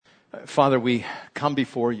Father, we come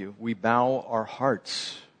before you. We bow our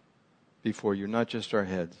hearts before you, not just our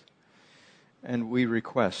heads. And we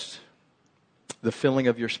request the filling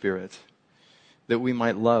of your Spirit, that we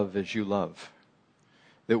might love as you love,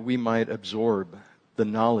 that we might absorb the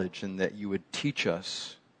knowledge and that you would teach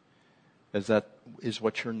us, as that is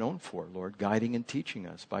what you're known for, Lord, guiding and teaching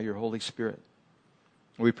us by your Holy Spirit.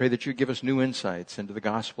 We pray that you give us new insights into the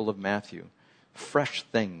Gospel of Matthew, fresh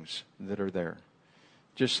things that are there.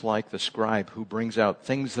 Just like the scribe who brings out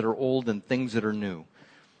things that are old and things that are new.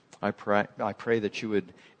 I pray that you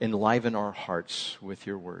would enliven our hearts with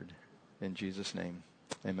your word. In Jesus' name,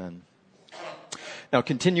 amen. Now,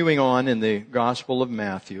 continuing on in the Gospel of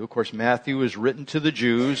Matthew, of course, Matthew is written to the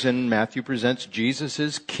Jews, and Matthew presents Jesus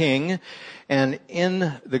as king. And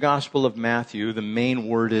in the Gospel of Matthew, the main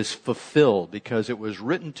word is fulfill, because it was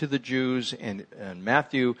written to the Jews, and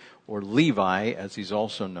Matthew, or Levi, as he's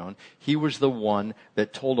also known, he was the one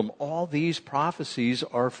that told them all these prophecies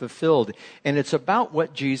are fulfilled. And it's about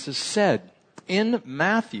what Jesus said. In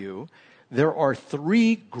Matthew, there are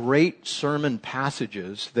three great sermon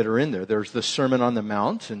passages that are in there. There's the Sermon on the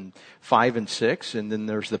Mount in 5 and 6, and then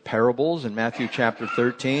there's the parables in Matthew chapter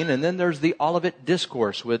 13, and then there's the Olivet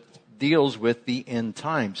Discourse, which deals with the end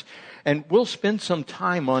times. And we'll spend some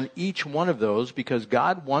time on each one of those because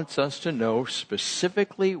God wants us to know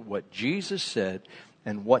specifically what Jesus said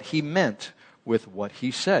and what he meant with what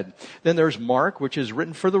he said. Then there's Mark, which is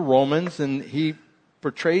written for the Romans, and he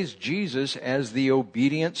portrays Jesus as the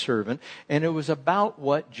obedient servant, and it was about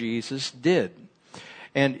what Jesus did.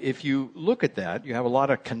 And if you look at that, you have a lot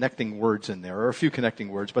of connecting words in there, or a few connecting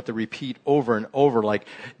words, but they repeat over and over, like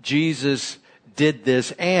Jesus did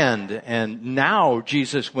this and now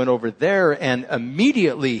Jesus went over there and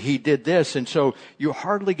immediately he did this. And so you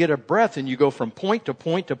hardly get a breath and you go from point to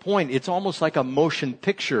point to point. It's almost like a motion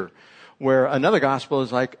picture, where another gospel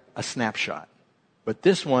is like a snapshot. But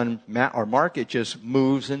this one, Mark, it just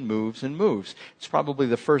moves and moves and moves. It's probably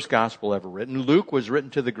the first gospel ever written. Luke was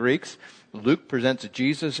written to the Greeks. Luke presents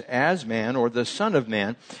Jesus as man, or the Son of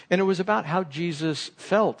Man. And it was about how Jesus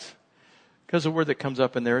felt. Because the word that comes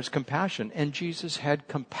up in there is compassion. And Jesus had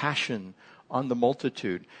compassion on the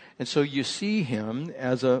multitude. And so you see him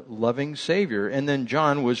as a loving Savior. And then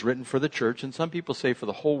John was written for the church. And some people say for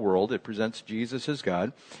the whole world. It presents Jesus as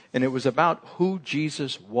God. And it was about who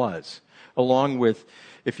Jesus was. Along with,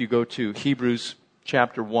 if you go to Hebrews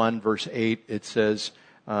chapter 1, verse 8, it says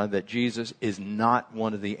that Jesus is not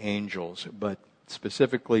one of the angels, but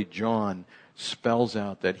specifically John spells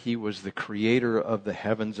out that he was the creator of the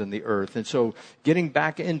heavens and the earth. And so getting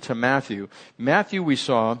back into Matthew, we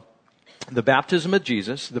saw the baptism of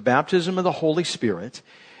Jesus, the baptism of the Holy Spirit,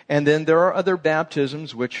 and then there are other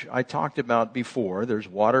baptisms which I talked about before. There's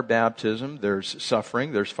water baptism, there's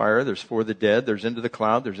suffering, there's fire, there's for the dead, there's into the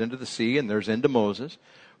cloud, there's into the sea, and there's into Moses.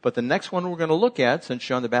 But the next one we're going to look at, since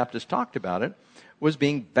John the Baptist talked about it, was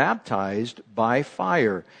being baptized by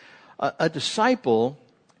fire. A disciple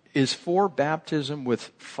is for baptism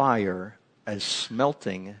with fire as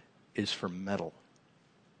smelting is for metal.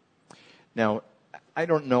 Now, I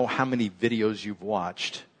don't know how many videos you've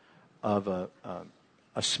watched of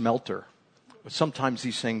a smelter. Sometimes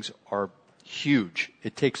these things are huge.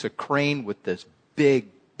 It takes a crane with this big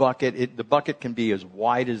bucket. The bucket can be as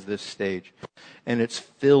wide as this stage, and it's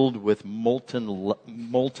filled with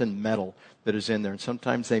molten metal that is in there. And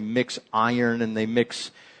sometimes they mix iron and they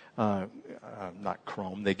mix not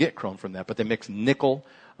chrome. They get chrome from that, but they mix nickel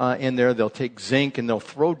in there. They'll take zinc and they'll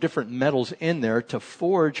throw different metals in there to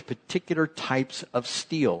forge particular types of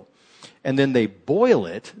steel. And then they boil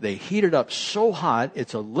it, they heat it up so hot,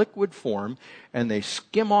 it's a liquid form, and they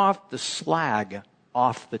skim off the slag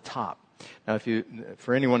off the top. Now,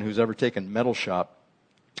 for anyone who's ever taken metal shop,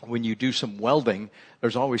 when you do some welding,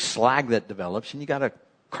 there's always slag that develops, and you got to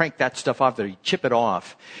crank that stuff off there, you chip it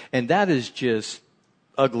off. And that is just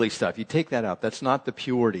ugly stuff. You take that out. That's not the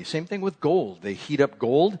purity. Same thing with gold. They heat up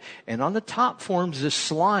gold, and on the top forms this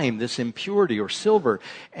slime, this impurity or silver,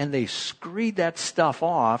 and they screed that stuff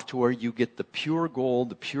off to where you get the pure gold,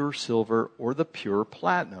 the pure silver, or the pure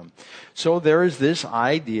platinum. So there is this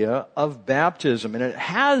idea of baptism, and it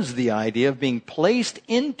has the idea of being placed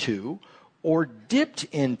into or dipped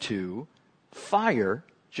into fire,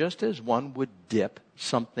 just as one would dip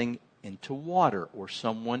something into water or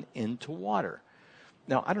someone into water.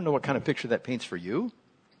 Now, I don't know what kind of picture that paints for you,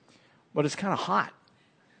 but it's kind of hot.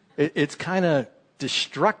 It's kind of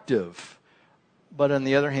destructive. But on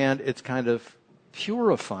the other hand, it's kind of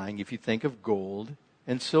purifying if you think of gold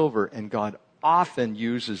and silver. And God often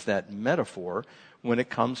uses that metaphor when it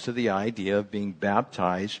comes to the idea of being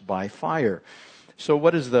baptized by fire. So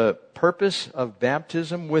what is the purpose of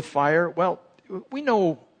baptism with fire? Well, we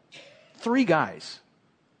know 3 guys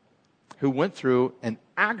who went through an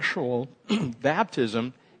actual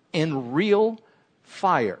baptism in real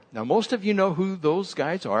fire. Now, most of you know who those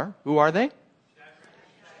guys are. Who are they?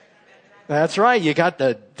 That's right. You got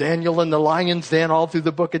the Daniel and the lion's den all through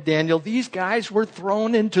the book of Daniel. These guys were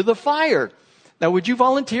thrown into the fire. Now, would you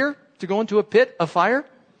volunteer to go into a pit of fire?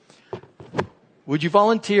 Would you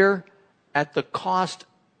volunteer at the cost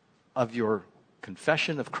of your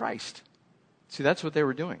confession of Christ? See, that's what they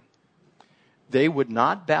were doing. They would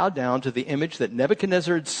not bow down to the image that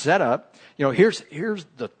Nebuchadnezzar had set up. You know, here's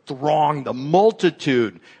the throng, the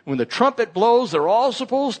multitude. When the trumpet blows, they're all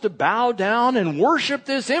supposed to bow down and worship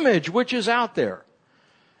this image which is out there.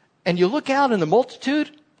 And you look out in the multitude,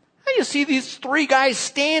 and you see these 3 guys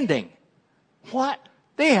standing. What?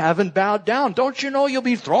 They haven't bowed down. Don't you know you'll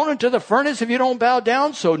be thrown into the furnace if you don't bow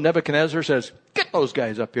down? So Nebuchadnezzar says, get those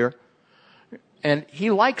guys up here. And he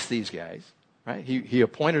likes these guys. Right? He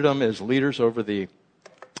appointed them as leaders over the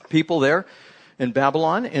people there in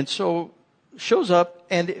Babylon. And so shows up,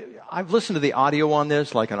 and I've listened to the audio on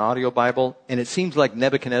this, like an audio Bible, and it seems like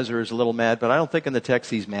Nebuchadnezzar is a little mad, but I don't think in the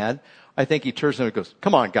text he's mad. I think he turns to them and goes,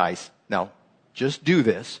 come on, guys. Now, just do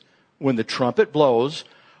this. When the trumpet blows,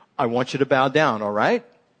 I want you to bow down, all right?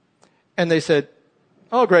 And they said,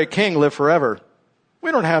 oh, great king, live forever.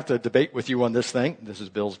 We don't have to debate with you on this thing. This is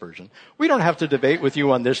Bill's version. We don't have to debate with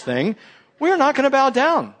you on this thing. We're not going to bow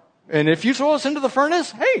down. And if you throw us into the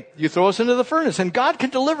furnace, hey, you throw us into the furnace. And God can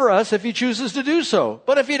deliver us if he chooses to do so.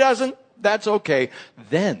 But if he doesn't, that's okay.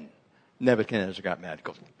 Then Nebuchadnezzar got mad. He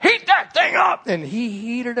goes, heat that thing up! And he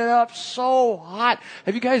heated it up so hot.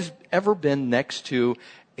 Have you guys ever been next to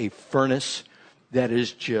a furnace that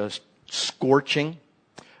is just scorching?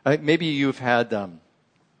 Maybe you've had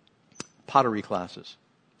pottery classes,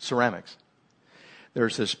 ceramics.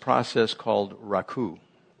 There's this process called raku.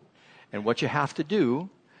 And what you have to do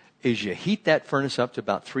is you heat that furnace up to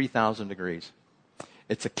about 3,000 degrees.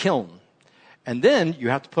 It's a kiln. And then you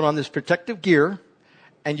have to put on this protective gear,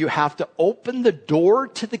 and you have to open the door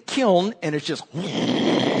to the kiln, and it's just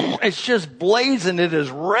blazing. It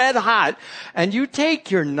is red hot. And you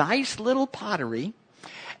take your nice little pottery,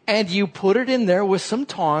 and you put it in there with some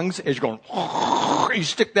tongs as you're going, you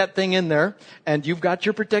stick that thing in there, and you've got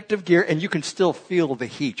your protective gear, and you can still feel the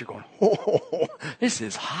heat. You're going, oh, this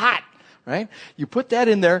is hot. Right? You put that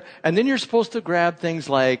in there, and then you're supposed to grab things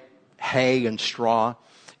like hay and straw,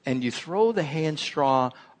 and you throw the hay and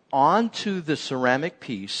straw onto the ceramic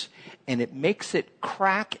piece, and it makes it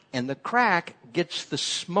crack, and the crack gets the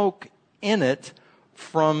smoke in it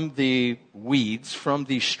from the weeds, from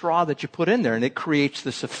the straw that you put in there, and it creates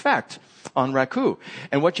this effect on raku.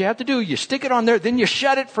 And what you have to do, you stick it on there, then you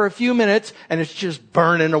shut it for a few minutes, and it's just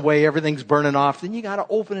burning away. Everything's burning off. Then you got to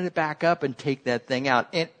open it back up and take that thing out.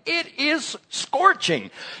 And it is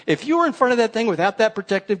scorching. If you were in front of that thing without that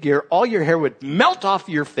protective gear, all your hair would melt off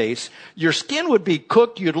your face. Your skin would be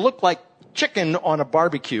cooked. You'd look like chicken on a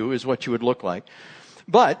barbecue is what you would look like.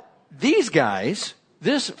 But these guys,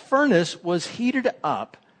 this furnace was heated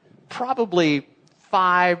up probably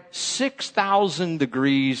 6,000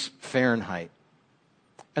 degrees Fahrenheit.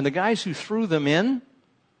 And the guys who threw them in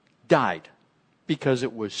died because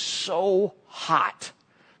it was so hot.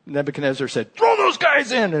 Nebuchadnezzar said, throw those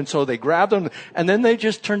guys in. And so they grabbed them, and then they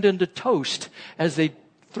just turned into toast. As they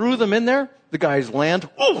threw them in there, the guys land.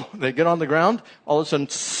 Oh, they get on the ground. All of a sudden,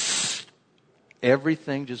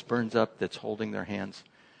 everything just burns up that's holding their hands.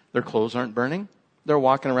 Their clothes aren't burning. They're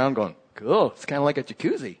walking around going, cool, it's kind of like a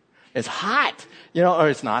jacuzzi. It's hot, or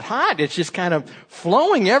it's not hot. It's just kind of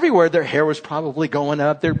flowing everywhere. Their hair was probably going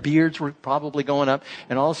up. Their beards were probably going up.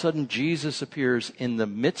 And all of a sudden, Jesus appears in the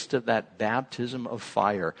midst of that baptism of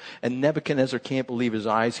fire. And Nebuchadnezzar can't believe his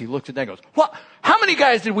eyes. He looks at that and goes, what? How many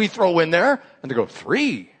guys did we throw in there? And they go,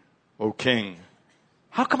 3, O king.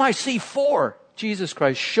 How come I see 4? Jesus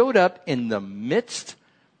Christ showed up in the midst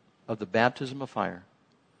of the baptism of fire.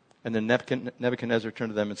 And then Nebuchadnezzar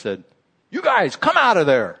turned to them and said, you guys, come out of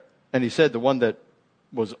there. And he said the one that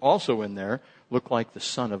was also in there looked like the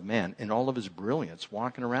Son of Man in all of his brilliance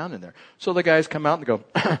walking around in there. So the guys come out and go,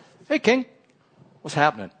 hey, king, what's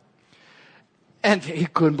happening? And he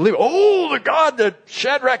couldn't believe it. Oh, the God that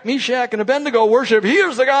Shadrach, Meshach, and Abednego worship, he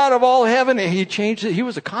is the God of all heaven. And he changed it. He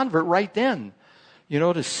was a convert right then,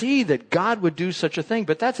 to see that God would do such a thing.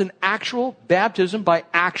 But that's an actual baptism by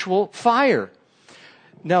actual fire.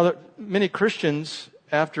 Now, many Christians,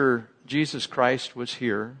 after Jesus Christ was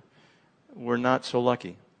here, were not so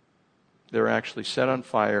lucky. They were actually set on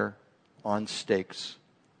fire on stakes.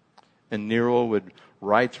 And Nero would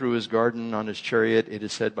ride through his garden on his chariot, it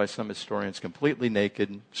is said by some historians, completely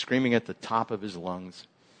naked, screaming at the top of his lungs.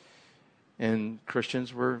 And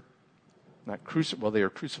Christians were not crucified, well, they were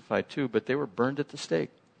crucified too, but they were burned at the stake.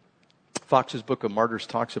 Fox's Book of Martyrs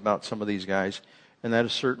talks about some of these guys, and that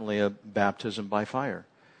is certainly a baptism by fire.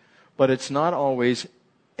 But it's not always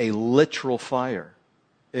a literal fire.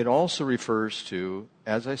 It also refers to,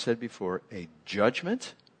 as I said before, a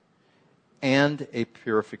judgment and a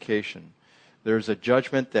purification. There's a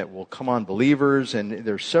judgment that will come on believers, and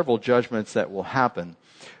there's several judgments that will happen.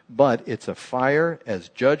 But it's a fire as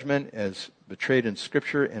judgment, as portrayed in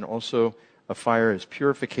Scripture, and also a fire as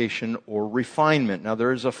purification or refinement. Now,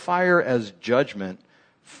 there is a fire as judgment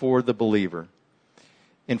for the believer.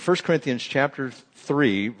 In 1 Corinthians chapter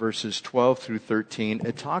 3, verses 12 through 13,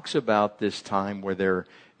 it talks about this time where there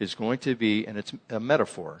is going to be, and it's a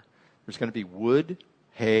metaphor, there's going to be wood,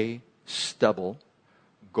 hay, stubble,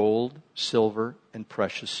 gold, silver, and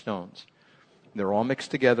precious stones. They're all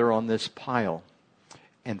mixed together on this pile.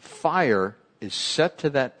 And fire is set to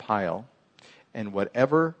that pile, and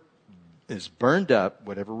whatever is burned up,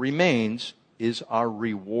 whatever remains, is our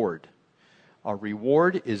reward. Our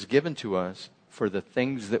reward is given to us for the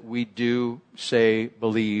things that we do, say,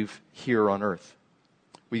 believe here on earth.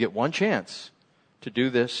 We get one chance to do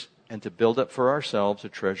this and to build up for ourselves a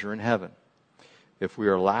treasure in heaven. If we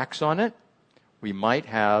are lax on it, we might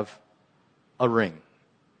have a ring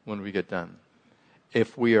when we get done.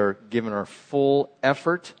 If we are given our full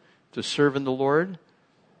effort to serve in the Lord,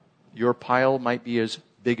 your pile might be as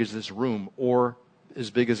big as this room or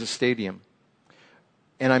as big as a stadium.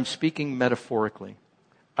 And I'm speaking metaphorically.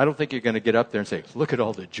 I don't think you're going to get up there and say, look at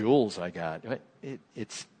all the jewels I got.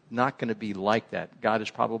 It's not going to be like that. God is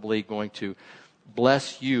probably going to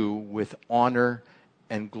bless you with honor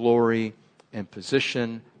and glory and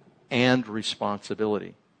position and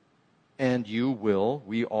responsibility. And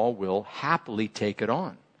we all will happily take it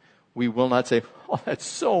on. We will not say, oh, that's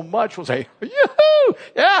so much. We'll say, yoo-hoo,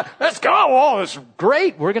 yeah, let's go. Oh, it's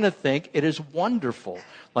great. We're going to think it is wonderful,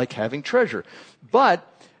 like having treasure. But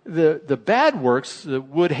the bad works, the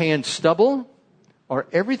wood, hay, and stubble, are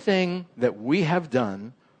everything that we have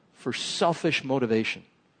done for selfish motivation.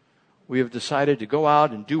 We have decided to go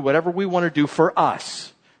out and do whatever we want to do for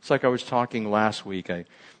us. It's like I was talking last week. I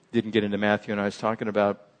didn't get into Matthew, and I was talking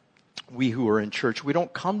about we who are in church. We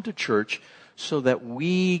don't come to church so that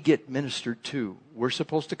we get ministered to. We're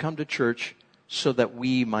supposed to come to church so that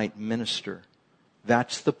we might minister.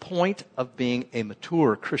 That's the point of being a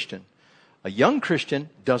mature Christian. A young Christian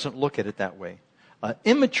doesn't look at it that way. An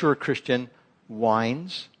immature Christian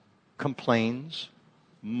whines, complains,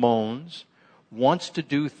 moans, wants to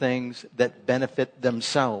do things that benefit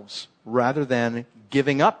themselves rather than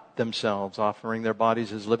giving up themselves, offering their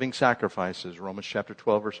bodies as living sacrifices. Romans chapter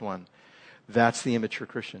 12, verse 1. That's the immature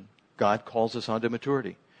Christian. God calls us onto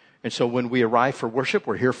maturity. And so when we arrive for worship,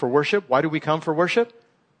 we're here for worship. Why do we come for worship?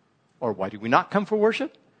 Or why do we not come for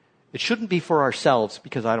worship? It shouldn't be for ourselves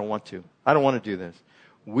because I don't want to. I don't want to do this.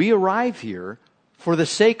 We arrive here for the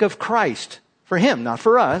sake of Christ, for Him, not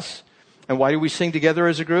for us. And why do we sing together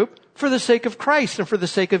as a group? For the sake of Christ and for the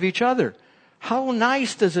sake of each other. How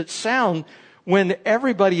nice does it sound when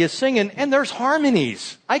everybody is singing and there's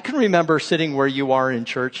harmonies? I can remember sitting where you are in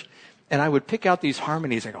church, and I would pick out these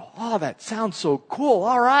harmonies. I go, oh, that sounds so cool.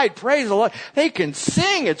 All right, praise the Lord. They can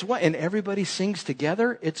sing. And everybody sings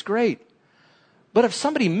together. It's great. But if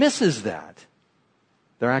somebody misses that,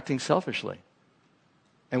 they're acting selfishly.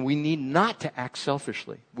 And we need not to act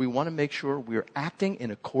selfishly. We want to make sure we're acting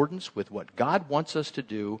in accordance with what God wants us to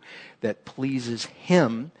do that pleases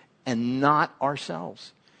Him and not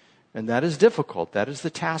ourselves. And that is difficult. That is the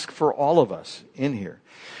task for all of us in here.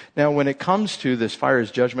 Now, when it comes to this fire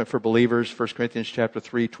as judgment for believers, 1 Corinthians chapter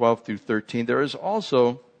 3, 12 through 13, there is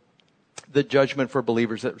also the judgment for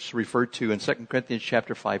believers that's referred to in 2 Corinthians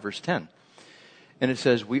chapter 5, verse 10. And it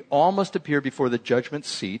says, we all must appear before the judgment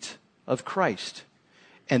seat of Christ.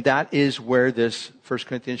 And that is where this 1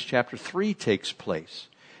 Corinthians chapter 3 takes place.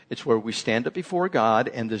 It's where we stand up before God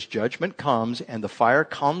and this judgment comes and the fire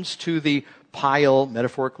comes to the pile,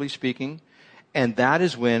 metaphorically speaking, and that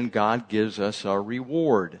is when God gives us our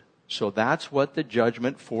reward. So that's what the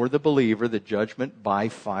judgment for the believer, the judgment by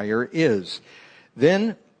fire is.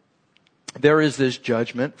 Then there is this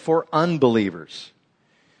judgment for unbelievers.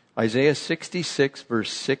 Isaiah 66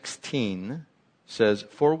 verse 16 says,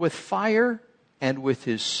 for with fire and with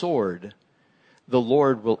His sword the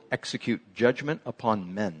Lord will execute judgment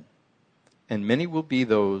upon men, and many will be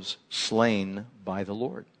those slain by the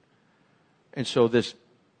Lord. And so this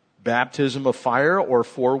baptism of fire, or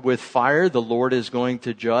for with fire the Lord is going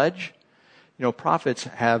to judge. prophets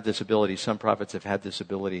have this ability. Some prophets have had this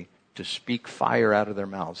ability to speak fire out of their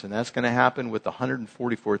mouths. And that's going to happen with the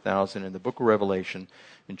 144,000 in the book of Revelation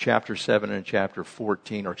in chapter 7 and chapter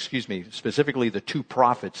 14, specifically the two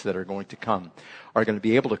prophets that are going to come are going to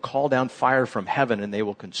be able to call down fire from heaven and they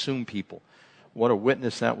will consume people. What a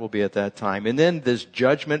witness that will be at that time. And then this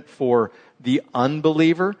judgment for the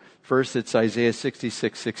unbeliever. First, it's Isaiah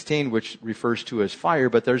 66:16, which refers to as fire,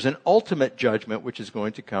 but there's an ultimate judgment which is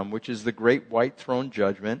going to come, which is the great white throne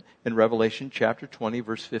judgment in Revelation chapter 20,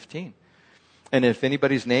 verse 15. And if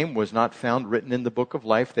anybody's name was not found written in the book of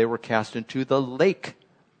life, they were cast into the lake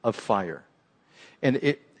of fire.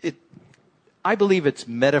 And I believe it's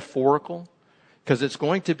metaphorical, because it's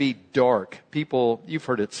going to be dark. People, you've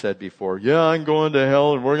heard it said before, yeah, I'm going to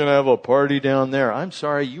hell and we're going to have a party down there. I'm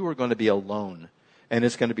sorry, you are going to be alone. And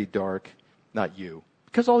it's going to be dark, not you.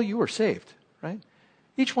 Because all you are saved, right?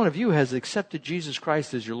 Each one of you has accepted Jesus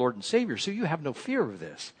Christ as your Lord and Savior, so you have no fear of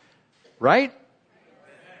this. Right?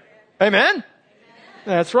 Amen?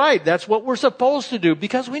 That's right. That's what we're supposed to do,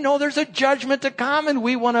 because we know there's a judgment to come and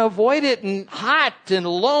we want to avoid it, and hot and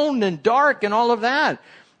alone and dark and all of that.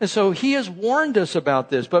 And so he has warned us about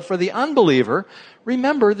this. But for the unbeliever,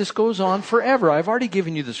 remember, this goes on forever. I've already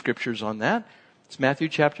given you the scriptures on that. It's Matthew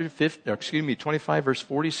chapter 25, verse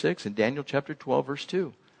 46, and Daniel chapter 12, verse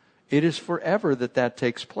 2. It is forever that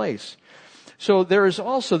takes place. So there is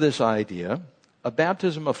also this idea, a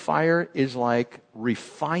baptism of fire is like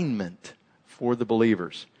refinement for the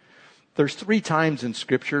believers. There's 3 times in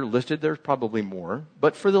Scripture listed. There's probably more.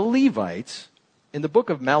 But for the Levites, in the book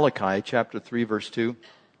of Malachi, chapter 3, verse 2,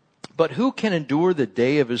 but who can endure the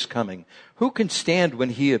day of his coming? Who can stand when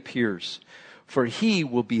he appears? For he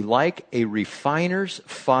will be like a refiner's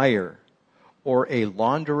fire or a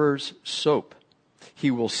launderer's soap. He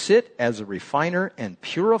will sit as a refiner and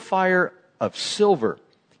purifier of silver.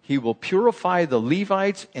 He will purify the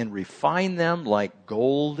Levites and refine them like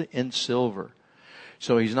gold and silver.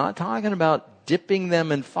 So he's not talking about dipping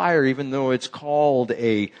them in fire, even though it's called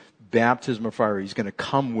a baptism of fire. He's going to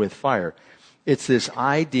come with fire. It's this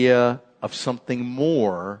idea of something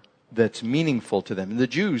more that's meaningful to them. And the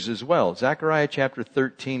Jews as well. Zechariah chapter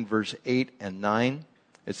 13, verse 8 and 9.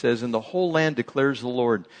 It says, "And the whole land declares the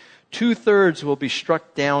Lord, 2/3 will be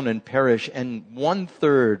struck down and perish, and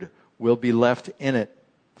 1/3 will be left in it.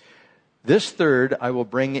 This third I will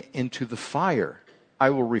bring into the fire.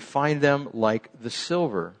 I will refine them like the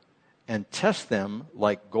silver and test them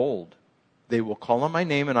like gold. They will call on my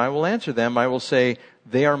name and I will answer them. I will say,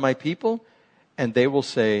 they are my people. And they will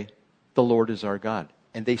say, the Lord is our God."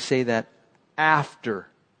 And they say that after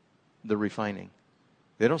the refining.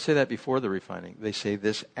 They don't say that before the refining. They say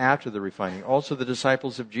this after the refining. Also the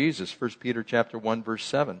disciples of Jesus, 1 Peter chapter 1, verse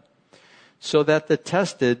 7. "So that the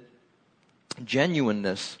tested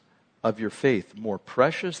genuineness of your faith, more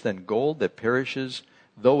precious than gold that perishes,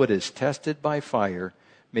 though it is tested by fire,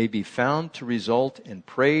 may be found to result in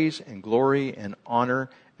praise and glory and honor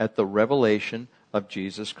at the revelation of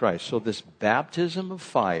Jesus Christ." So this baptism of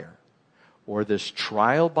fire, or this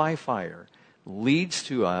trial by fire, leads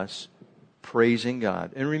to us praising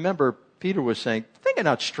God. And remember, Peter was saying, think it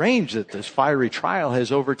not strange that this fiery trial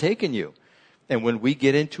has overtaken you. And when we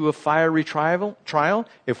get into a fiery trial,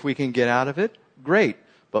 if we can get out of it, great.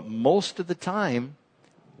 But most of the time,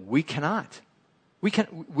 we cannot.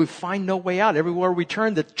 We find no way out. Everywhere we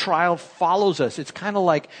turn, the trial follows us. It's kind of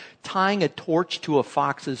like tying a torch to a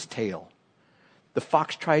fox's tail. The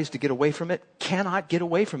fox tries to get away from it, cannot get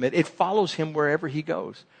away from it. It follows him wherever he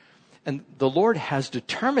goes. And the Lord has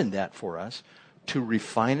determined that for us, to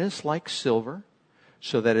refine us like silver,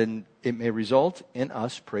 so that it may result in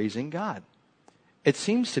us praising God. It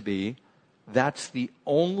seems to be that's the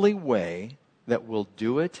only way that we'll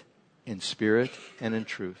do it in spirit and in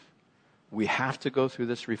truth. We have to go through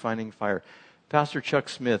this refining fire. Pastor Chuck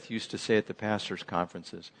Smith used to say at the pastors'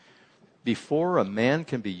 conferences, before a man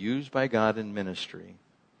can be used by God in ministry,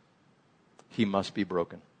 he must be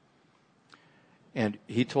broken. And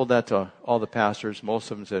he told that to all the pastors.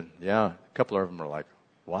 Most of them said, yeah. A couple of them were like,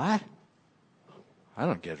 what? I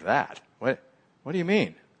don't get that. What do you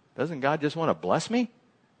mean? Doesn't God just want to bless me?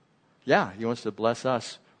 Yeah, he wants to bless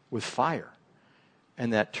us with fire.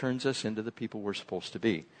 And that turns us into the people we're supposed to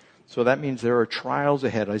be. So that means there are trials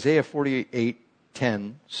ahead. Isaiah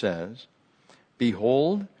 48:10 says,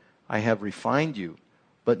 "Behold, I have refined you,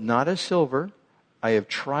 but not as silver. I have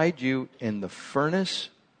tried you in the furnace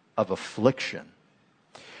of affliction."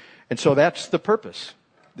 And so that's the purpose.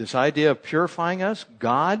 This idea of purifying us,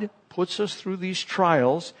 God puts us through these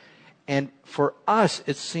trials, and for us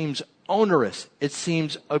it seems onerous. It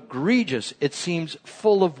seems egregious. It seems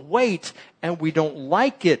full of weight, and we don't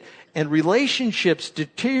like it. And relationships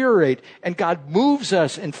deteriorate, and God moves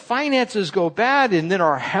us, and finances go bad, and then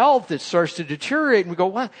our health, it starts to deteriorate, and we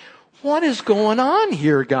go, what is going on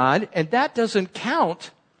here, God? And that doesn't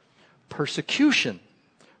count persecution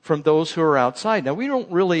from those who are outside. Now, we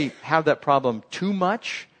don't really have that problem too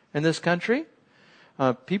much in this country.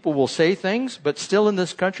 People will say things, but still in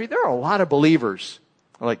this country, there are a lot of believers,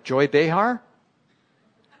 like Joy Behar.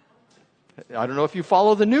 I don't know if you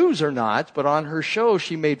follow the news or not, but on her show,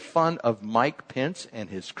 she made fun of Mike Pence and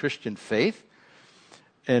his Christian faith.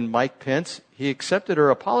 And Mike Pence, he accepted her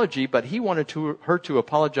apology, but he wanted her to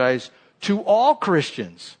apologize to all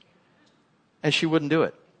Christians. And she wouldn't do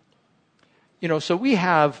it. So we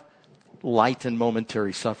have light and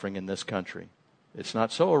momentary suffering in this country. It's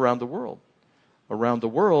not so around the world. Around the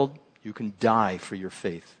world, you can die for your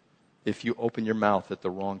faith if you open your mouth at the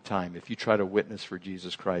wrong time, if you try to witness for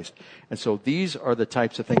Jesus Christ. And so these are the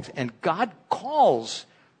types of things. And God calls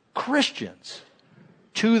Christians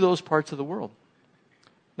to those parts of the world.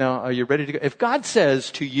 Now, are you ready to go? If God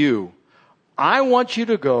says to you, I want you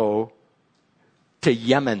to go to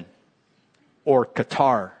Yemen or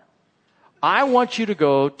Qatar, I want you to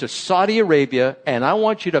go to Saudi Arabia, and I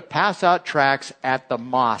want you to pass out tracts at the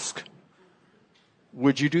mosque,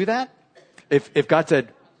 would you do that? If God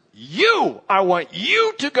said, I want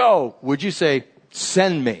you to go, would you say,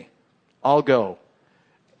 send me, I'll go?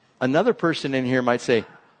 Another person in here might say,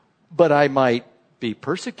 but I might be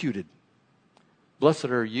persecuted. Blessed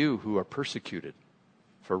are you who are persecuted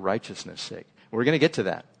for righteousness' sake. We're going to get to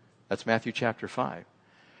that. That's Matthew chapter 5.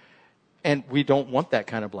 And we don't want that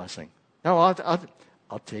kind of blessing. No,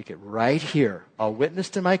 I'll take it right here. I'll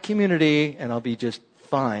witness to my community, and I'll be just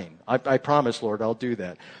fine. I promise, Lord, I'll do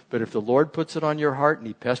that. But if the Lord puts it on your heart and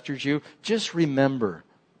he pesters you, just remember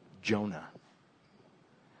Jonah.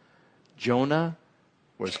 Jonah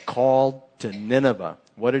was called to Nineveh.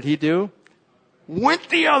 What did he do? Went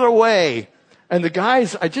the other way. And the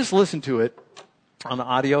guys, I just listened to it on the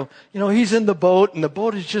audio. He's in the boat, and the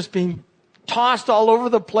boat is just being tossed all over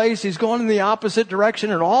the place. He's going in the opposite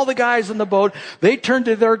direction, and all the guys in the boat, they turn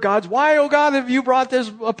to their gods. Why, oh God, have you brought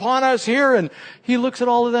this upon us here? And he looks at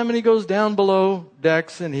all of them, and he goes down below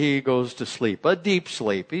decks, and he goes to sleep, a deep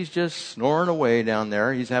sleep. He's just snoring away down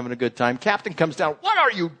there. He's having a good time. Captain comes down. What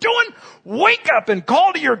are you doing? Wake up and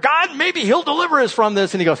call to your God. Maybe he'll deliver us from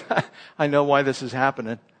this. And he goes, I know why this is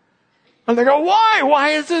happening. And they go, why?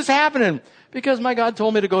 Why is this happening? Because my God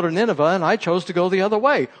told me to go to Nineveh, and I chose to go the other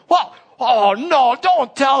way. Well, oh, no,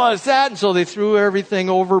 don't tell us that. And so they threw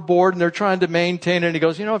everything overboard, and they're trying to maintain it. And he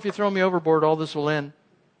goes, if you throw me overboard, all this will end.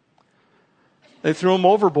 They threw him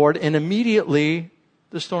overboard, and immediately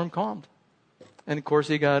the storm calmed. And, of course,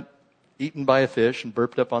 he got eaten by a fish and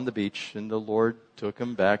burped up on the beach, and the Lord took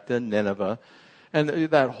him back to Nineveh. And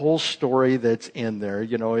that whole story that's in there,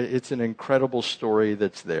 it's an incredible story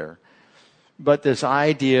that's there. But this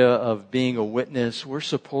idea of being a witness, we're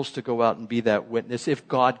supposed to go out and be that witness if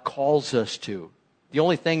God calls us to. The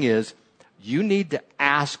only thing is, you need to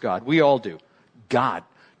ask God. We all do. God,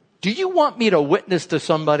 do you want me to witness to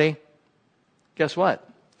somebody? Guess what?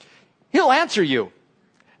 He'll answer you.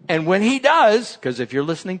 And when he does, because if you're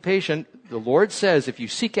listening patient, the Lord says, if you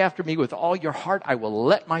seek after me with all your heart, I will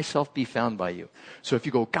let myself be found by you. So if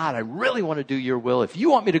you go, God, I really want to do your will. If you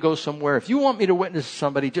want me to go somewhere, if you want me to witness to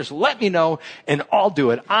somebody, just let me know and I'll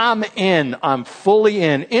do it. I'm in. I'm fully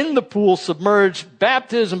in the pool, submerged,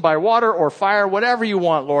 baptism by water or fire, whatever you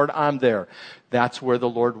want, Lord, I'm there. That's where the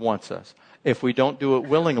Lord wants us. If we don't do it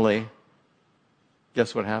willingly,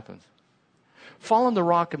 guess what happens? Fall on the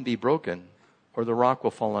rock and be broken, or the rock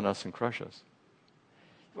will fall on us and crush us.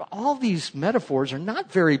 All these metaphors are not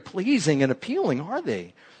very pleasing and appealing, are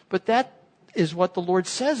they? But that is what the Lord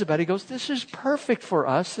says about it. He goes, this is perfect for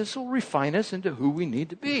us. This will refine us into who we need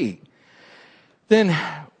to be. Then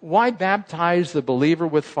why baptize the believer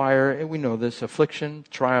with fire? And we know this. Affliction,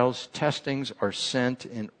 trials, testings are sent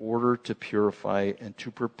in order to purify and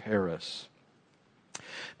to prepare us.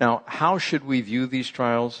 Now, how should we view these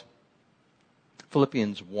trials?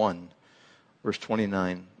 Philippians 1, verse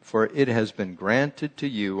 29. For it has been granted to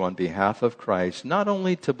you on behalf of Christ, not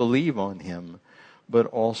only to believe on him, but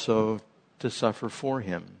also to suffer for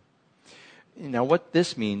him. Now, what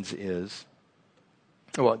this means is,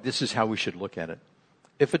 this is how we should look at it.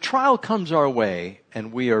 If a trial comes our way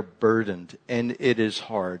and we are burdened and it is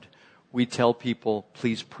hard, we tell people,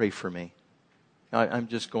 please pray for me. I'm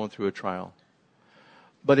just going through a trial.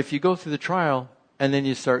 But if you go through the trial and then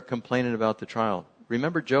you start complaining about the trial,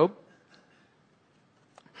 remember Job?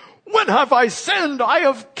 When have I sinned? I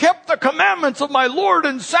have kept the commandments of my Lord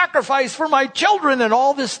and sacrificed for my children, and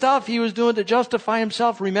all this stuff he was doing to justify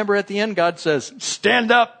himself. Remember, at the end, God says,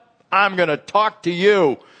 stand up. I'm going to talk to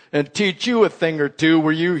you and teach you a thing or two.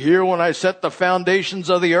 Were you here when I set the foundations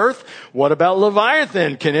of the earth? What about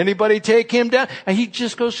Leviathan? Can anybody take him down? And he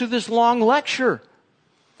just goes through this long lecture.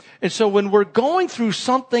 And so when we're going through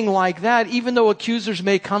something like that, even though accusers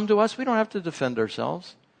may come to us, we don't have to defend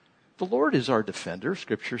ourselves. The Lord is our defender,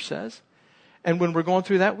 Scripture says. And when we're going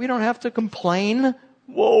through that, we don't have to complain.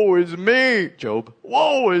 Woe is me, Job.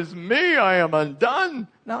 Woe is me, I am undone.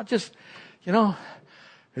 No, just,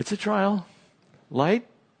 it's a trial. Light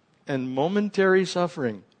and momentary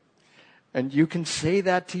suffering. And you can say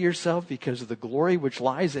that to yourself because the glory which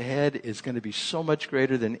lies ahead is going to be so much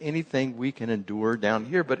greater than anything we can endure down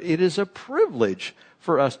here. But it is a privilege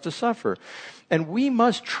for us to suffer. And we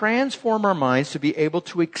must transform our minds to be able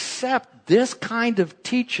to accept this kind of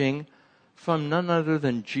teaching from none other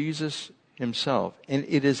than Jesus himself. And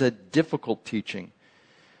it is a difficult teaching.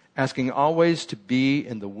 Asking always to be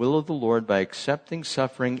in the will of the Lord by accepting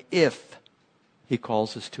suffering if he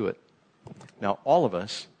calls us to it. Now, all of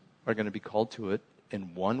us are going to be called to it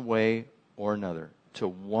in one way or another, to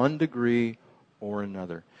one degree or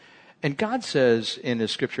another. And God says in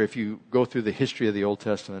his scripture, if you go through the history of the Old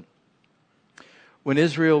Testament, when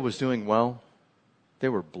Israel was doing well, they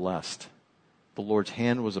were blessed. The Lord's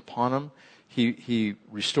hand was upon them. He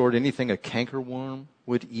restored anything a cankerworm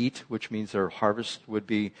would eat, which means their harvest would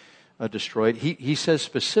be destroyed. He says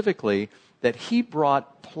specifically that he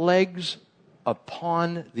brought plagues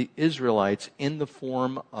upon the Israelites in the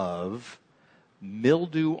form of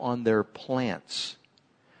mildew on their plants,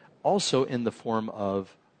 also in the form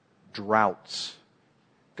of droughts.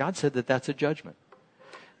 God said that that's a judgment.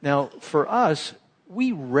 Now, for us,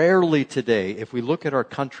 we rarely today, if we look at our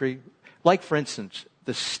country, like for instance,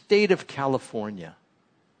 the state of California.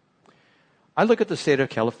 I look at the state of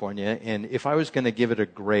California, and if I was going to give it a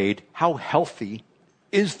grade, how healthy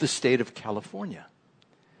is the state of California?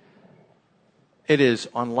 It is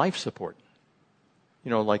on life support.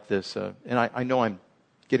 Like this. And I know I'm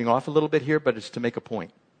getting off a little bit here, but it's to make a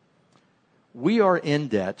point. We are in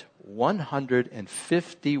debt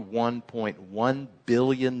 $151.1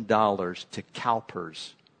 billion to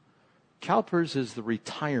CalPERS. CalPERS is the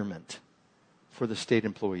retirement for the state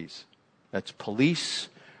employees. That's police,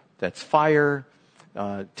 that's fire,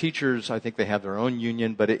 teachers. I think they have their own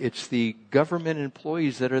union, but it's the government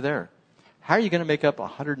employees that are there. How are you going to make up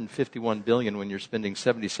 $151 billion when you're spending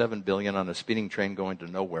 $77 billion on a speeding train going to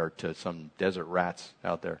nowhere to some desert rats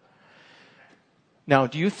out there? Now,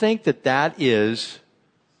 do you think that that is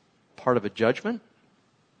part of a judgment?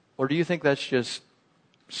 Or do you think that's just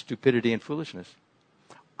stupidity and foolishness?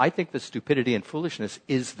 I think that stupidity and foolishness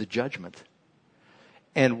is the judgment.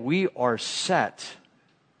 And we are set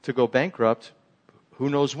to go bankrupt, who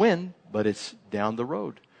knows when, but it's down the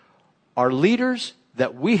road. Our leaders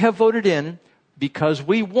that we have voted in because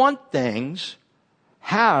we want things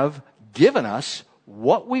have given us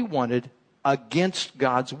what we wanted against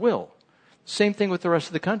God's will. Same thing with the rest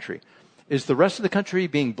of the country. Is the rest of the country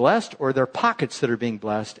being blessed, or are there pockets that are being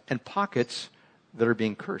blessed and pockets that are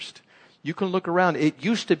being cursed? You can look around. It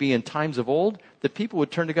used to be in times of old that people would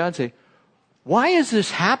turn to God and say, why is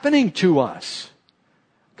this happening to us?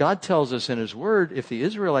 God tells us in his word, if the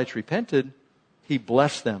Israelites repented, he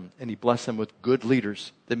blessed them, and he blessed them with good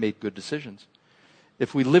leaders that made good decisions.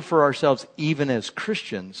 If we live for ourselves, even as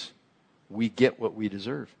Christians, we get what we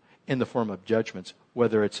deserve in the form of judgments,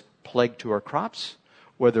 whether it's plague to our crops,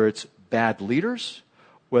 whether it's bad leaders,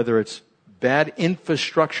 whether it's bad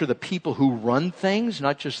infrastructure, the people who run things,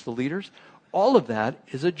 not just the leaders. All of that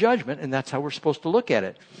is a judgment, and that's how we're supposed to look at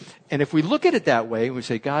it. And if we look at it that way, we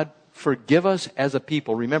say, God, forgive us as a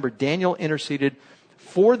people. Remember, Daniel interceded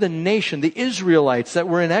for the nation, the Israelites that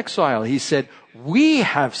were in exile. He said, we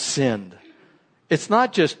have sinned. It's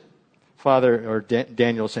not just Father, or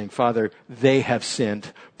Daniel saying, Father, they have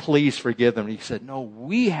sinned. Please forgive them. He said, no,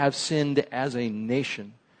 we have sinned as a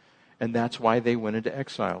nation. And that's why they went into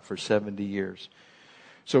exile for 70 years.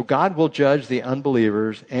 So God will judge the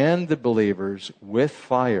unbelievers and the believers with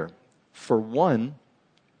fire. For one,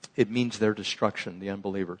 it means their destruction, the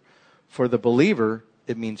unbeliever. For the believer,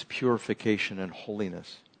 it means purification and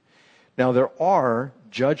holiness. Now, there are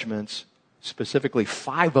judgments, specifically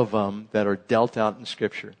 5 of them, that are dealt out in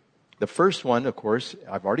Scripture. The first one, of course,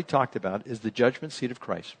 I've already talked about, is the judgment seat of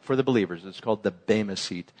Christ for the believers. It's called the Bema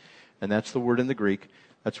seat. And that's the word in the Greek.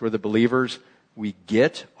 That's where the believers, we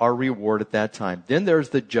get our reward at that time. Then there's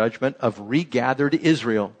the judgment of regathered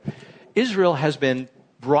Israel. Israel has been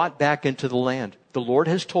brought back into the land. The Lord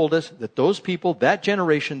has told us that those people, that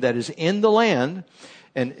generation that is in the land,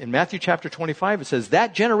 and in Matthew chapter 25, it says,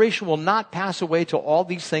 that generation will not pass away till all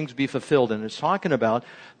these things be fulfilled. And it's talking about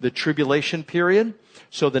the tribulation period.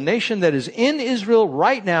 So the nation that is in Israel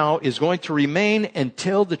right now is going to remain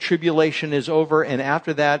until the tribulation is over. And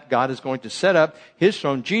after that, God is going to set up his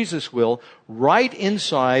throne, Jesus will, right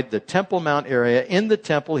inside the Temple Mount area. In the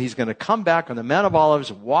temple, he's going to come back on the Mount of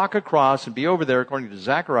Olives, walk across and be over there, according to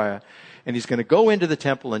Zechariah. And he's going to go into the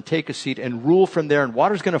temple and take a seat and rule from there. And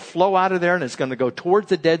water's going to flow out of there, and it's going to go towards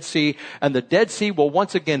the Dead Sea. And the Dead Sea will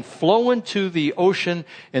once again flow into the ocean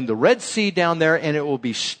and the Red Sea down there, and it will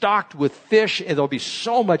be stocked with fish. And there'll be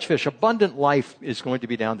so much fish. Abundant life is going to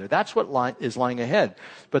be down there. That's what is lying ahead.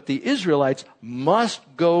 But the Israelites must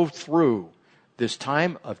go through this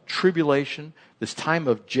time of tribulation, this time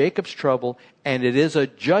of Jacob's trouble, and it is a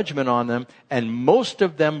judgment on them, and most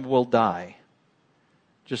of them will die.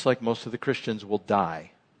 Just like most of the Christians will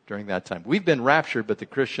die during that time. We've been raptured, but the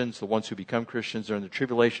Christians, the ones who become Christians during the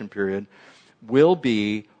tribulation period, will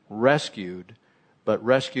be rescued, but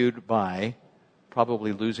rescued by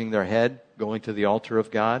probably losing their head, going to the altar of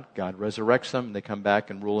God. God resurrects them, and they come back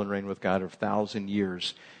and rule and reign with God 1,000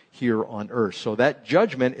 years here on earth. So that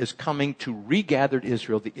judgment is coming to regathered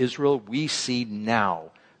Israel, the Israel we see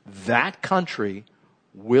now. That country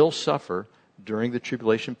will suffer during the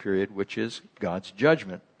tribulation period, which is God's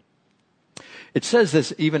judgment. It says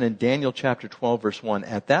this even in Daniel chapter 12, verse 1.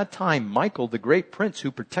 At that time, Michael, the great prince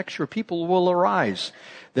who protects your people, will arise.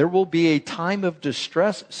 There will be a time of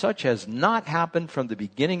distress such as not happened from the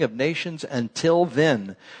beginning of nations until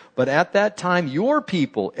then. But at that time, your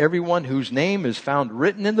people, everyone whose name is found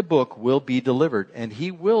written in the book, will be delivered. And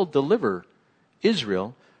he will deliver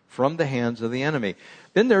Israel from the hands of the enemy.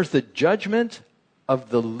 Then there's the judgment of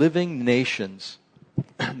the living nations.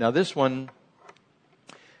 Now this one,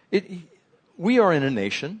 we are in a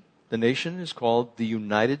nation. The nation is called the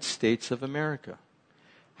United States of America.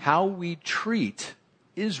 How we treat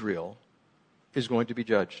Israel is going to be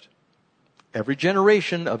judged. Every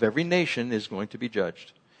generation of every nation is going to be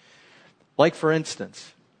judged. Like for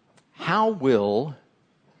instance, how will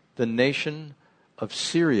the nation of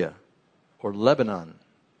Syria or Lebanon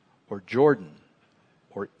or Jordan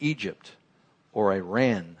or Egypt or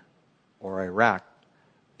Iran or Iraq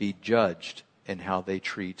be judged in how they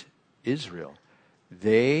treat Israel?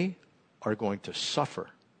 They are going to suffer.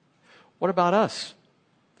 What about us?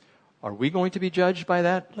 Are we going to be judged by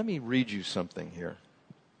that? Let me read you something here.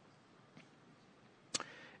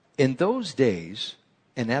 In those days,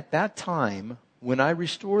 and at that time, when I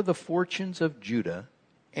restore the fortunes of Judah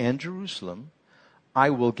and Jerusalem, I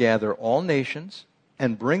will gather all nations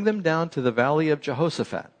and bring them down to the valley of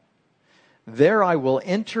Jehoshaphat. There I will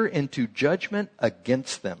enter into judgment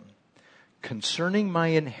against them concerning my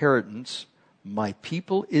inheritance, my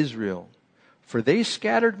people Israel. For they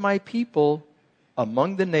scattered my people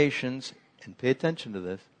among the nations, and pay attention to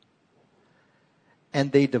this,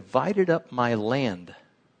 and they divided up my land.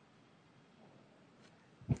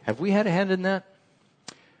 Have we had a hand in that?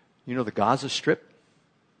 You know the Gaza Strip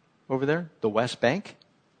over there, the West Bank?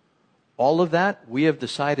 All of that, we have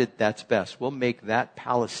decided that's best. We'll make that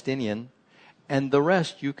Palestinian, and the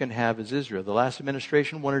rest you can have as Israel. The last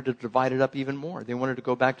administration wanted to divide it up even more. They wanted to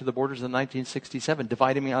go back to the borders of 1967,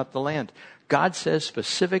 dividing up the land. God says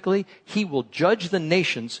specifically, he will judge the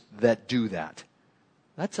nations that do that.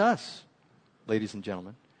 That's us, ladies and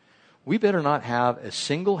gentlemen. We better not have a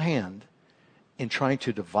single hand in trying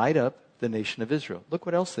to divide up the nation of Israel. Look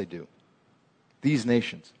what else they do. These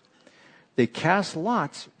nations. They cast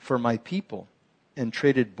lots for my people and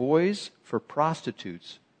traded boys for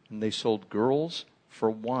prostitutes, and they sold girls for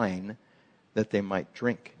wine that they might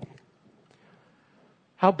drink.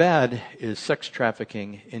 How bad is sex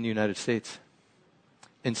trafficking in the United States?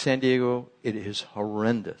 In San Diego, it is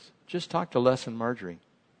horrendous. Just talk to Les and Marjorie.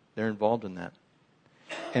 They're involved in that.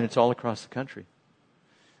 And it's all across the country.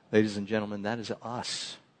 Ladies and gentlemen, that is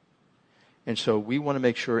us. And so we want to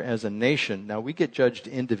make sure as a nation, now we get judged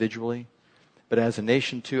individually, but as a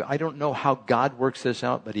nation too, I don't know how God works this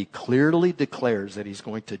out, but he clearly declares that he's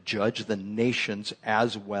going to judge the nations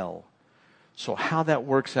as well. So how that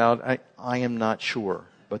works out, I am not sure,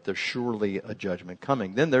 but there's surely a judgment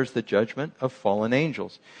coming. Then there's the judgment of fallen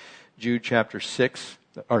angels. Jude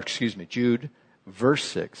verse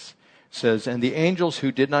 6 says, and the angels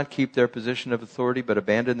who did not keep their position of authority but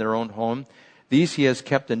abandoned their own home, these he has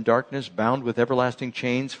kept in darkness, bound with everlasting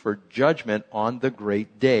chains for judgment on the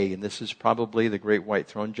great day. And this is probably the great white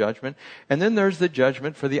throne judgment. And then there's the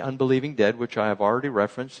judgment for the unbelieving dead, which I have already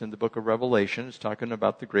referenced in the book of Revelation. It's talking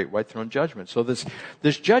about the great white throne judgment. So this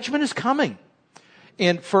judgment is coming.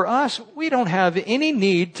 And for us, we don't have any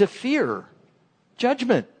need to fear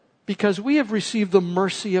judgment because we have received the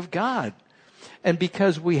mercy of God. And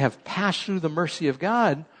because we have passed through the mercy of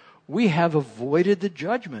God, we have avoided the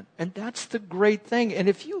judgment. And that's the great thing. And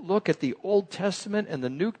if you look at the Old Testament and the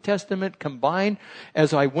New Testament combined,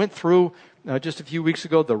 as I went through just a few weeks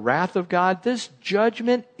ago, the wrath of God, this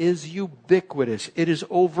judgment is ubiquitous. It is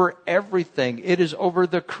over everything. It is over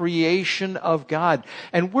the creation of God.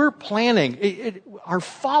 And we're planning. Our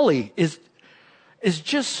folly is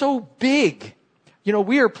just so big. You know,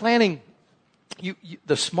 we are planning.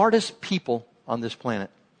 The smartest people on this planet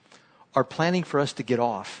are planning for us to get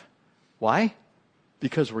off. Why?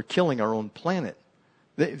 Because we're killing our own planet.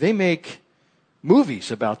 They make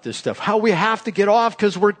movies about this stuff. How we have to get off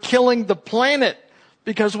because we're killing the planet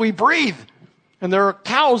because we breathe. And there are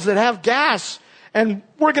cows that have gas and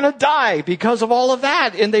we're going to die because of all of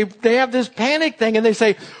that. And they have this panic thing and they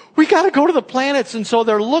say, we got to go to the planets. And so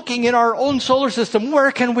they're looking in our own solar system.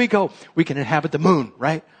 Where can we go? We can inhabit the moon,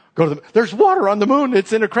 right? There's water on the moon.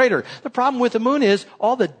 It's in a crater. The problem with the moon is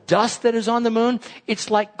all the dust that is on the moon,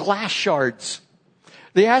 it's like glass shards.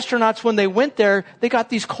 The astronauts, when they went there, they got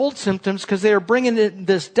these cold symptoms because they were bringing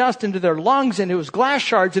this dust into their lungs and it was glass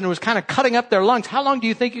shards and it was kind of cutting up their lungs. How long do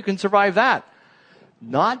you think you can survive that?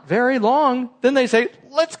 Not very long. Then they say,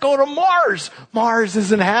 let's go to Mars. Mars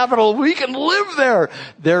is inhabitable. We can live there.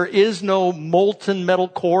 There is no molten metal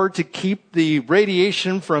core to keep the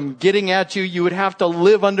radiation from getting at you. You would have to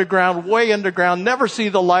live underground, way underground, never see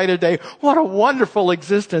the light of day. What a wonderful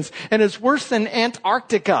existence. And it's worse than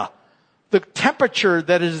Antarctica. The temperature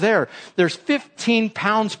that is there. There's 15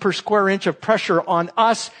 pounds per square inch of pressure on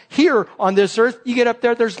us here on this earth. You get up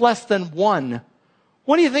there, there's less than 1.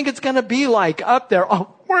 What do you think it's going to be like up there?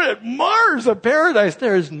 Oh, we're at Mars, a paradise.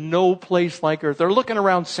 There is no place like Earth. They're looking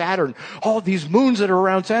around Saturn. All these moons that are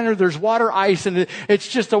around Saturn, there's water ice, and it's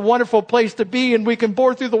just a wonderful place to be, and we can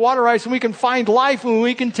bore through the water ice, and we can find life, and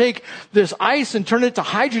we can take this ice and turn it to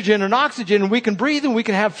hydrogen and oxygen, and we can breathe, and we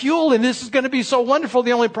can have fuel, and this is going to be so wonderful.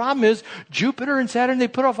 The only problem is Jupiter and Saturn, they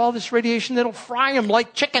put off all this radiation that'll fry them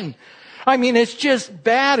like chicken. I mean, it's just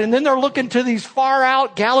bad. And then they're looking to these far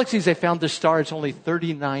out galaxies. They found this star. It's only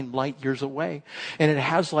 39 light years away. And it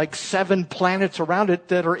has like 7 planets around it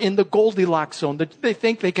that are in the Goldilocks zone that they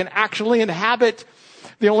think they can actually inhabit.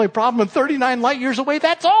 The only problem, 39 light years away,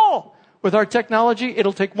 that's all. With our technology,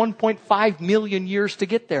 it'll take 1.5 million years to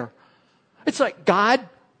get there. It's like God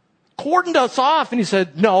cordoned us off and he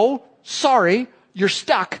said, no, sorry, you're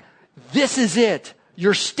stuck. This is it.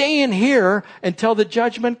 You're staying here until the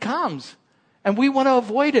judgment comes. And we want to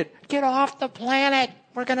avoid it. Get off the planet.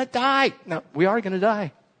 We're going to die. No, we are going to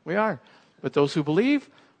die. We are. But those who believe,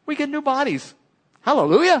 we get new bodies.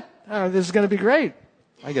 Hallelujah. Oh, this is going to be great.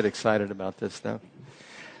 I get excited about this stuff.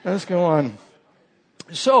 Let's go on.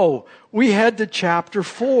 So, we head to chapter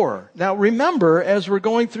 4. Now, remember, as we're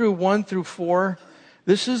going through 1 through 4,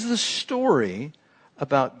 this is the story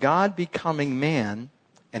about God becoming man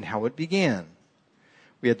and how it began.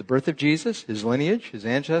 We had the birth of Jesus, his lineage, his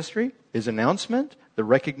ancestry, his announcement, the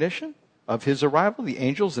recognition of his arrival, the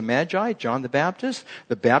angels, the Magi, John the Baptist,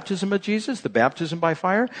 the baptism of Jesus, the baptism by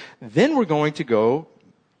fire. Then we're going to go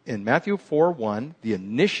in Matthew 4:1, the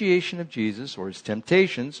initiation of Jesus or his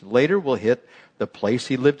temptations. Later we'll hit the place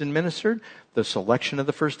he lived and ministered, the selection of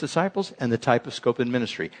the first disciples, and the type of scope in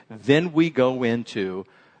ministry. Then we go into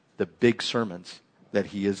the big sermons that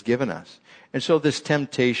he has given us. And so this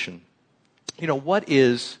temptation, you know, what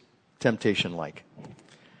is temptation like?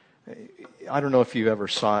 I don't know if you ever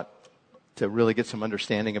sought to really get some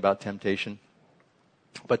understanding about temptation,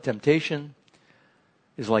 but temptation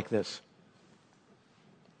is like this.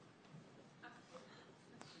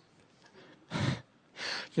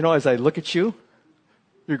 You know, as I look at you,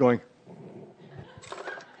 you're going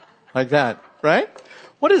like that, right?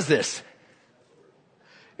 What is this?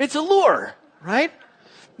 It's a lure, right?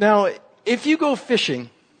 Now, if you go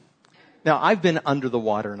fishing, now, I've been under the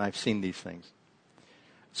water and I've seen these things.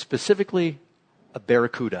 Specifically, a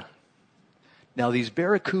barracuda. Now, these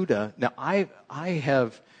barracuda, I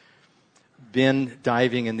have been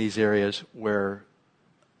diving in these areas where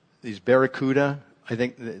these barracuda, I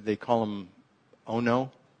think they call them, oh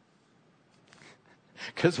no.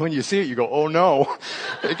 Because when you see it, you go, oh no.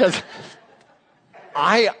 Because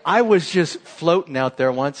I was just floating out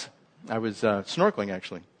there once. I was snorkeling,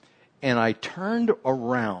 actually. And I turned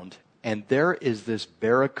around. And there is this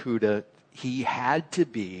barracuda. He had to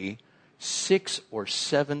be 6 or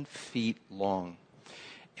 7 feet long.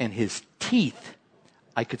 And his teeth,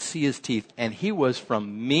 I could see his teeth. And he was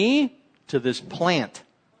from me to this plant.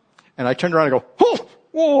 And I turned around and go, oh,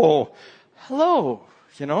 whoa, hello,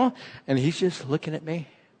 and he's just looking at me.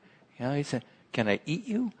 He said, can I eat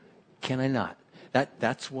you? Can I not?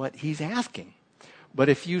 That's what he's asking. But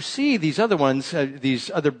if you see these other ones, these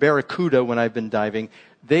other barracuda when I've been diving,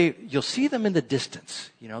 you'll see them in the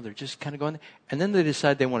distance. They're just kind of going, and then they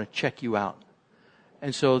decide they want to check you out.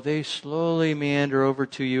 And so they slowly meander over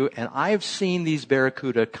to you, and I've seen these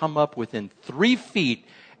barracuda come up within 3 feet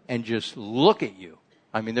and just look at you.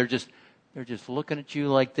 I mean, they're just looking at you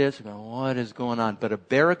like this, going, what is going on? But a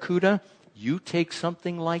barracuda, you take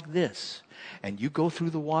something like this, and you go through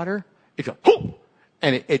the water, it goes, whoop,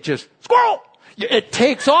 and it just, squirrel! It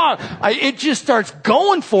takes off. It just starts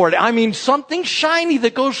going for it. I mean, something shiny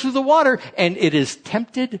that goes through the water, and it is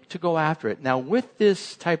tempted to go after it. Now, with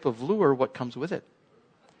this type of lure, what comes with it?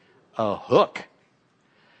 A hook.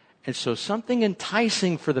 And so something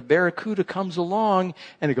enticing for the barracuda comes along,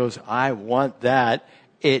 and it goes, I want that.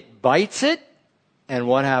 It bites it, and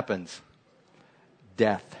what happens?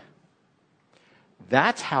 Death.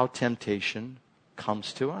 That's how temptation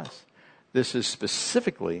comes to us. This is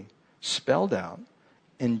specifically spelled out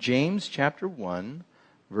in James chapter 1,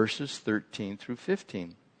 verses 13 through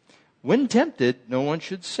 15. When tempted, no one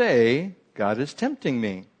should say, God is tempting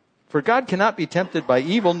me. For God cannot be tempted by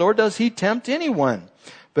evil, nor does he tempt anyone.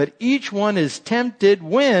 But each one is tempted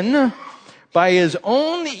when, by his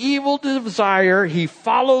own evil desire, he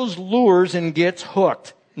follows lures and gets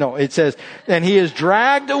hooked. No, it says, and he is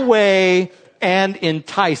dragged away and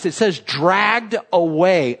enticed. It says dragged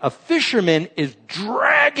away. A fisherman is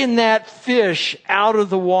dragging that fish out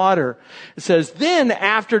of the water. It says, then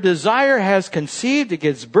after desire has conceived, it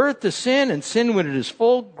gives birth to sin, and sin, when it is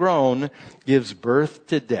full grown, gives birth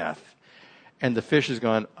to death. And the fish is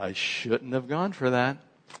going, I shouldn't have gone for that.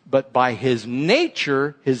 But by his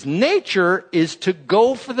nature is to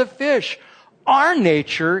go for the fish. Our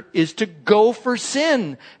nature is to go for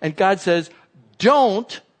sin. And God says,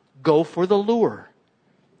 don't go for the lure.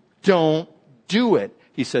 Don't do it.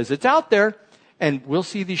 He says, it's out there, and we'll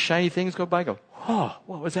see these shiny things go by, oh,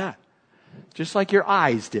 what was that? Just like your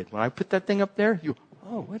eyes did. When I put that thing up there,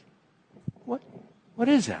 what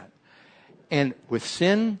is that? And with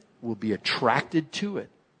sin, we'll be attracted to it.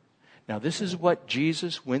 Now, this is what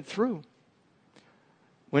Jesus went through.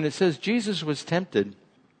 When it says Jesus was tempted,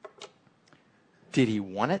 did he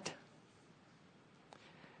want it?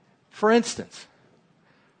 For instance,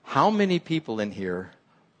 how many people in here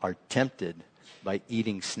are tempted by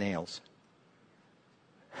eating snails?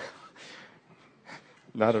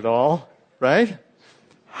 Not at all, right?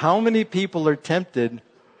 How many people are tempted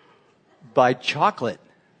by chocolate?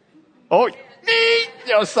 Oh,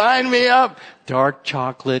 me! Sign me up. Dark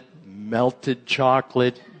chocolate, melted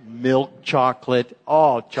chocolate, milk chocolate,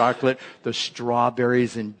 chocolate, the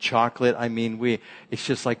strawberries in chocolate. I mean, it's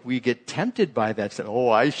just like we get tempted by that. So,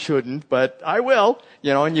 I shouldn't, but I will,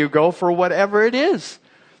 and you go for whatever it is.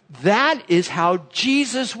 That is how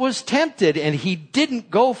Jesus was tempted, and he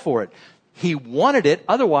didn't go for it. He wanted it.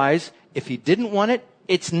 Otherwise, if he didn't want it,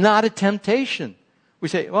 it's not a temptation. We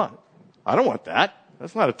say, well, I don't want that.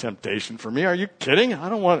 That's not a temptation for me. Are you kidding? I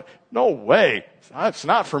don't want it. No way. It's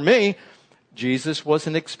not for me. Jesus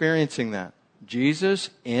wasn't experiencing that. Jesus,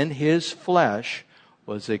 in his flesh,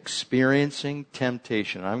 was experiencing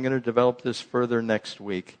temptation. I'm going to develop this further next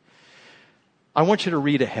week. I want you to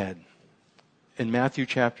read ahead in Matthew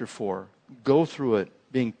chapter 4. Go through it,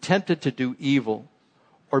 being tempted to do evil,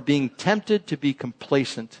 or being tempted to be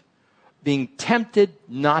complacent, being tempted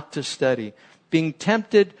not to study, being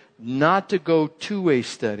tempted not to go to a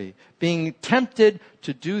study, being tempted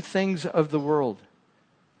to do things of the world.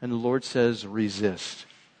 And the Lord says, resist.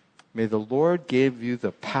 May the Lord give you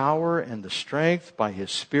the power and the strength by his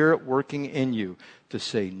Spirit working in you to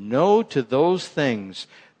say no to those things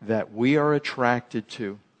that we are attracted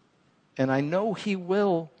to. And I know he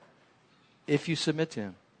will if you submit to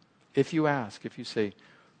him, if you ask, if you say,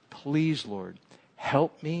 please, Lord,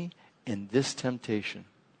 help me in this temptation.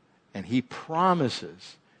 And he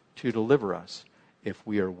promises to deliver us if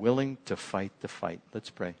we are willing to fight the fight. Let's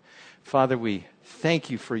pray. Father, we thank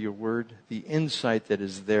you for your word, the insight that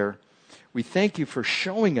is there. We thank you for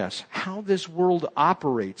showing us how this world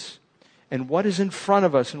operates and what is in front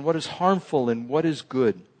of us and what is harmful and what is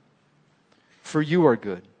good. For you are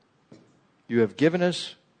good. You have given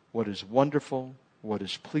us what is wonderful, what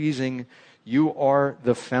is pleasing. You are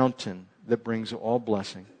the fountain that brings all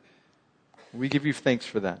blessing. We give you thanks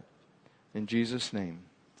for that. In Jesus' name,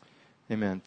 amen.